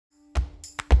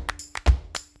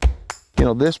You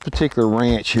know, this particular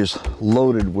ranch is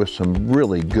loaded with some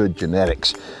really good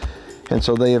genetics. And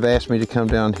so they have asked me to come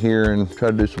down here and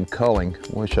try to do some culling,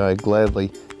 which I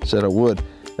gladly said I would.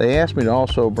 They asked me to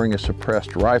also bring a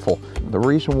suppressed rifle. The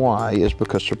reason why is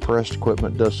because suppressed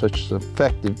equipment does such an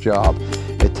effective job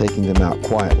at taking them out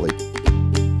quietly. A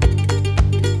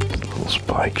little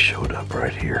spike showed up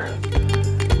right here.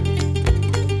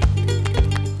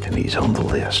 And he's on the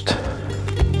list.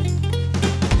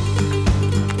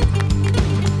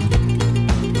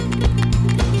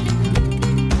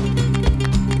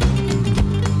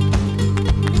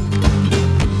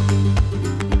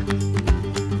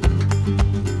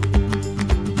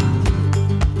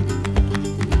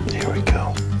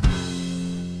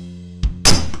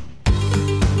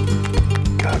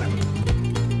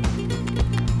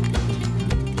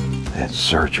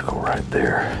 Surgical right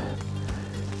there.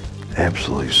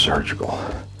 Absolutely surgical.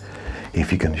 If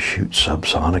you're going to shoot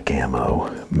subsonic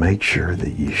ammo, make sure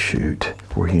that you shoot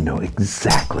where you know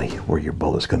exactly where your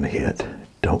bullet's going to hit.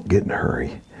 Don't get in a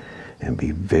hurry, and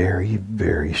be very,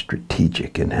 very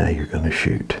strategic in how you're going to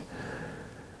shoot.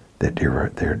 That deer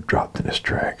right there dropped in his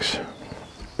tracks.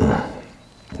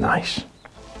 Nice.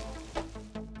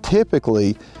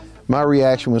 Typically, my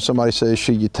reaction when somebody says,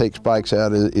 should you take spikes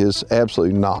out, is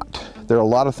absolutely not. There are a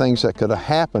lot of things that could have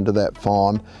happened to that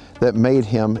fawn that made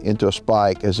him into a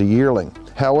spike as a yearling.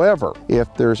 However,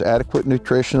 if there's adequate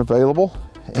nutrition available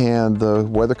and the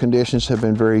weather conditions have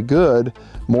been very good,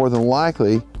 more than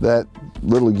likely that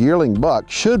little yearling buck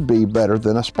should be better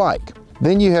than a spike.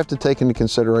 Then you have to take into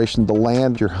consideration the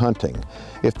land you're hunting.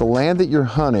 If the land that you're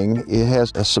hunting, it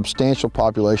has a substantial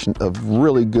population of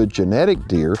really good genetic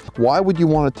deer, why would you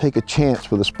want to take a chance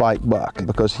with a spike buck?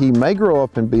 Because he may grow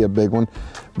up and be a big one,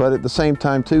 but at the same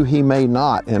time too, he may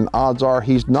not, and odds are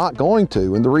he's not going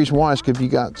to. And the reason why is because you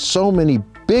got so many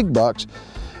big bucks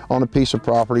on a piece of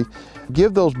property.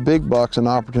 Give those big bucks an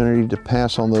opportunity to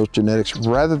pass on those genetics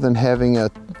rather than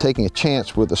taking a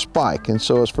chance with a spike. And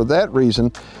so it's for that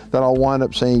reason that I'll wind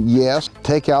up saying, yes,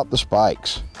 take out the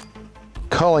spikes.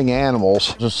 Culling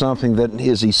animals is something that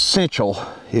is essential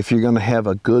if you're going to have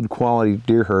a good quality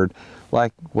deer herd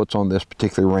like what's on this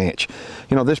particular ranch.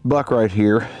 You know, this buck right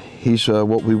here, he's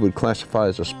what we would classify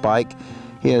as a spike.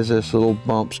 He has this little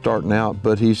bump starting out,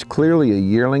 but he's clearly a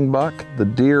yearling buck. The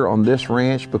deer on this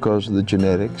ranch, because of the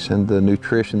genetics and the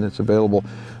nutrition that's available,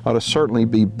 ought to certainly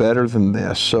be better than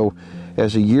this. So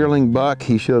as a yearling buck,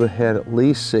 he should have had at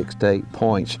least 6 to 8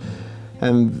 points.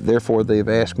 And therefore they've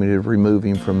asked me to remove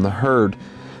him from the herd.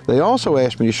 They also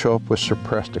asked me to show up with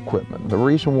suppressed equipment. The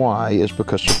reason why is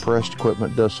because suppressed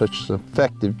equipment does such an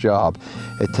effective job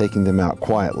at taking them out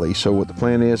quietly. So what the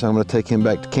plan is, I'm going to take him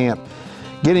back to camp,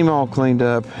 get him all cleaned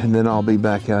up, and then I'll be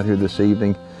back out here this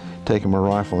evening taking my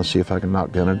rifle and see if I can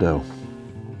knock down a doe.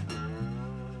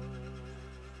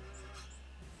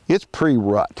 It's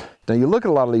pre-rut. Now you look at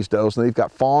a lot of these does and they've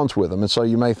got fawns with them, and so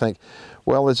you may think,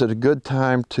 well, is it a good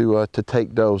time to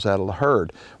take does out of the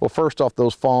herd? Well, first off,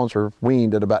 those fawns are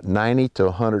weaned at about 90 to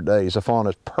 100 days. A fawn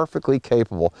is perfectly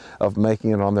capable of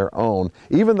making it on their own,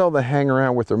 even though they hang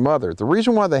around with their mother. The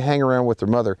reason why they hang around with their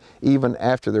mother even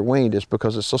after they're weaned is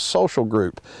because it's a social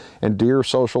group, and deer are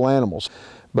social animals.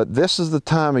 But this is the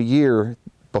time of year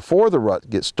before the rut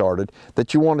gets started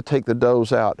that you want to take the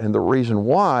does out, and the reason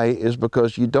why is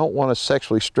because you don't want to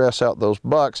sexually stress out those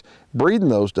bucks breeding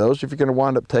those does if you're going to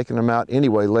wind up taking them out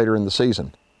anyway later in the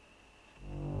season.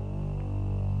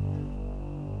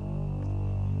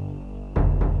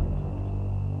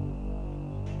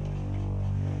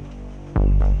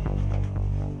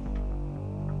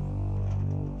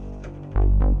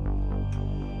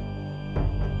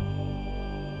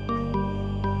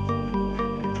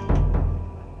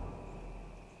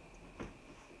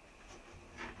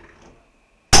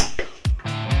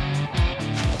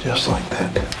 Just like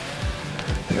that.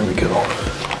 There we go.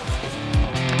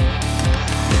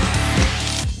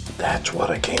 That's what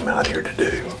I came out here to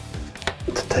do,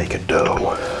 to take a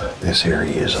doe. This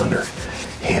area is under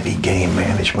heavy game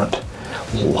management.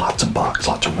 Lots of bucks,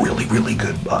 lots of really, really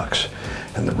good bucks.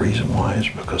 And the reason why is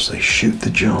because they shoot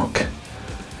the junk.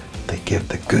 They give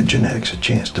the good genetics a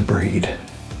chance to breed,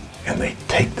 and they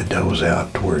take the does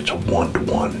out to where it's a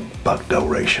 1-to-1 buck-doe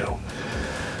ratio.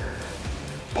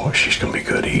 Boy, she's gonna be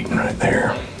good eating right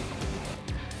there.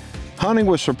 Hunting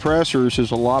with suppressors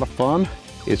is a lot of fun.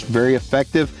 It's very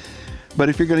effective, but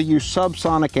if you're gonna use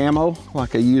subsonic ammo,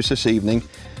 like I used this evening,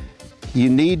 you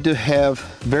need to have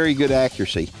very good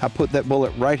accuracy. I put that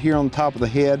bullet right here on the top of the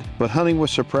head, but hunting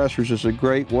with suppressors is a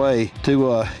great way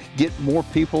to get more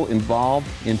people involved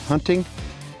in hunting.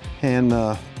 And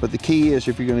but the key is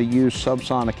if you're gonna use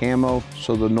subsonic ammo,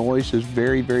 so the noise is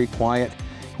very, very quiet,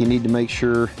 you need to make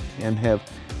sure and have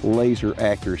laser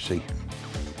accuracy.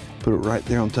 Put it right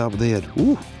there on top of the head.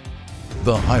 Ooh.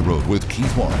 The High Road with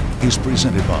Keith Warren is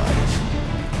presented by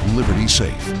Liberty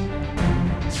Safe,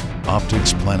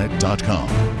 OpticsPlanet.com,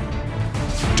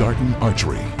 Darton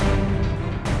Archery,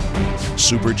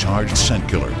 Supercharged Scent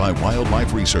Killer by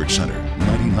Wildlife Research Center,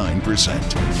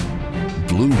 99%,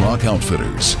 Blue Rock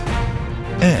Outfitters,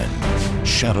 and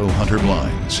Shadow Hunter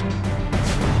Blinds.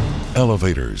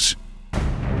 Elevators.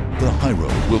 The High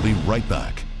Road will be right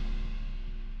back.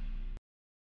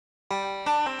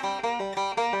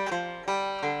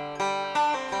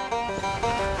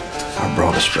 I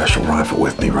brought a special rifle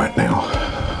with me right now.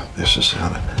 This is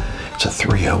it's a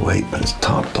 308, but it's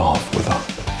topped off with a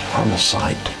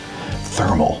Armacite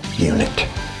thermal unit.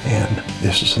 And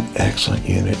this is an excellent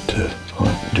unit to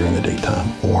hunt during the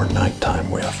daytime or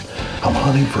nighttime with. I'm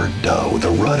hunting for a doe.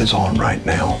 The rut is on right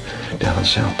now down in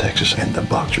South Texas, and the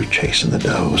bucks are chasing the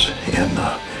does. And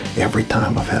every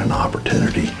time I've had an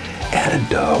opportunity at a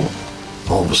doe,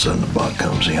 all of a sudden the buck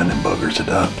comes in and buggers it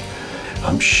up.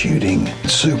 I'm shooting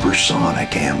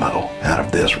supersonic ammo out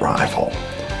of this rifle.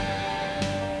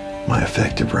 My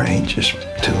effective range is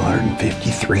 250,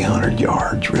 300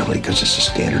 yards really, because it's a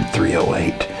standard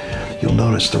 308. You'll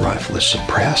notice the rifle is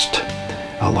suppressed.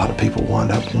 A lot of people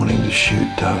wind up wanting to shoot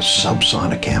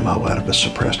subsonic ammo out of a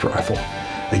suppressed rifle.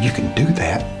 You can do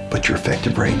that, but your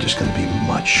effective range is going to be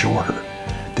much shorter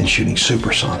than shooting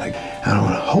supersonic. And I'm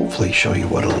going to hopefully show you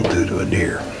what it'll do to a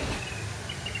deer.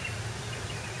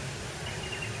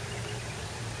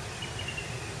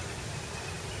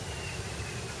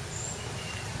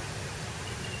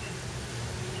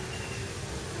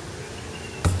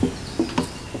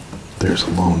 There's a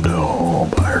lone doe all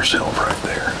by herself right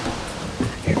there.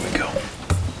 Here we go.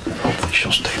 Hopefully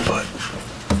she'll stay put.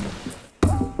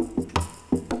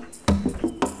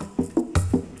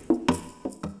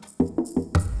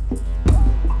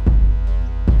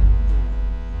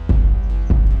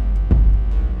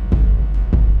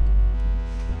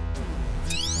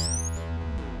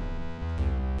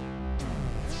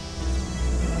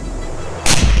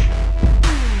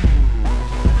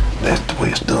 That's the way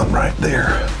it's done right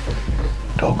there.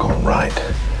 Doggone right.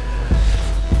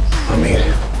 I mean,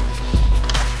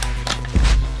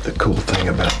 the cool thing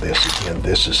about this, again,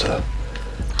 this is a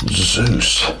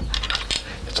Zeus.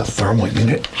 It's a thermal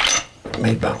unit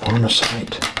made by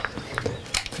Armacite.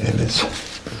 And it's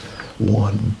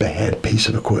one bad piece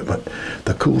of equipment.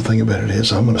 The cool thing about it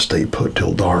is I'm going to stay put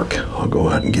till dark. I'll go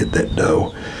out and get that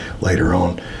doe later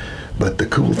on. But the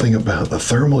cool thing about the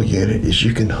thermal unit is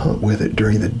you can hunt with it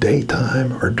during the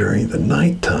daytime or during the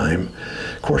nighttime.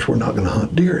 Of course, we're not going to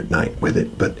hunt deer at night with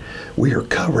it, but we are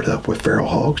covered up with feral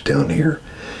hogs down here.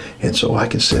 And so I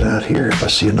can sit out here. If I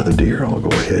see another deer, I'll go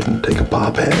ahead and take a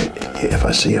pop at it. If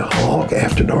I see a hog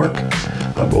after dark,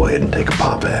 I'll go ahead and take a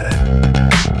pop at it.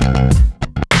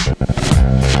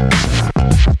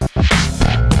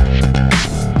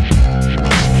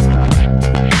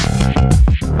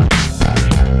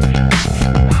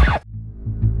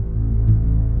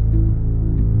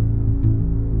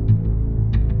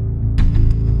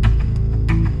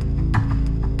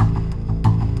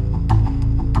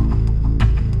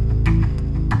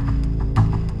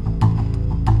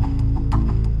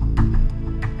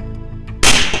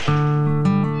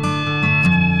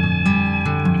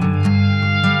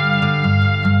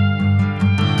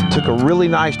 Took a really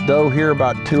nice doe here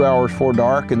about 2 hours before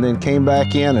dark, and then came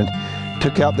back in and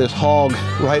took out this hog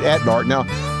right at dark. Now,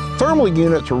 thermal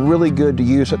units are really good to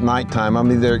use at nighttime. I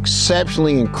mean, they're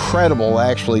exceptionally incredible,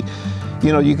 actually.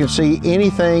 You know, you can see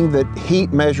anything that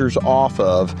heat measures off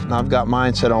of. And I've got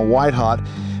mine set on white hot,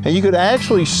 and you could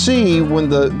actually see when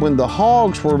the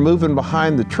hogs were moving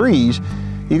behind the trees,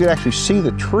 you could actually see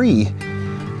the tree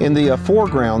in the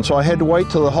foreground. So I had to wait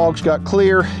till the hogs got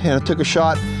clear, and I took a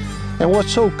shot. And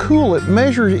what's so cool, it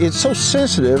measures, it's so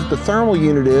sensitive, the thermal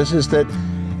unit is that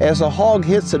as the hog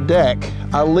hits the deck,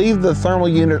 I leave the thermal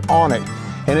unit on it,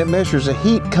 and it measures the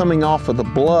heat coming off of the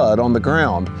blood on the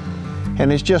ground.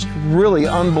 And it's just really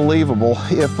unbelievable.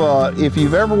 If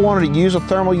you've ever wanted to use a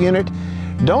thermal unit,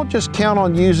 don't just count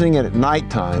on using it at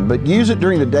nighttime, but use it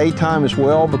during the daytime as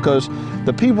well, because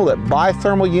the people that buy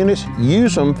thermal units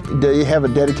use them. They have a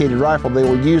dedicated rifle, they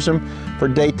will use them for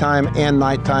daytime and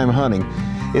nighttime hunting.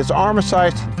 It's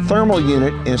Armacite's thermal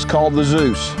unit, and it's called the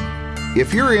Zeus.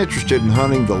 If you're interested in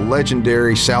hunting the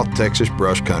legendary South Texas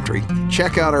brush country,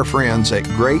 check out our friends at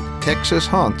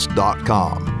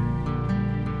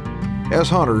GreatTexasHunts.com. As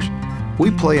hunters, we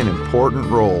play an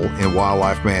important role in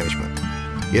wildlife management.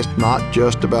 It's not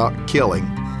just about killing,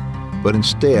 but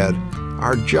instead,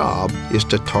 our job is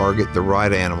to target the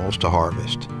right animals to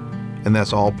harvest. and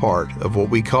that's all part of what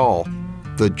we call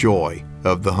the joy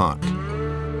of the hunt.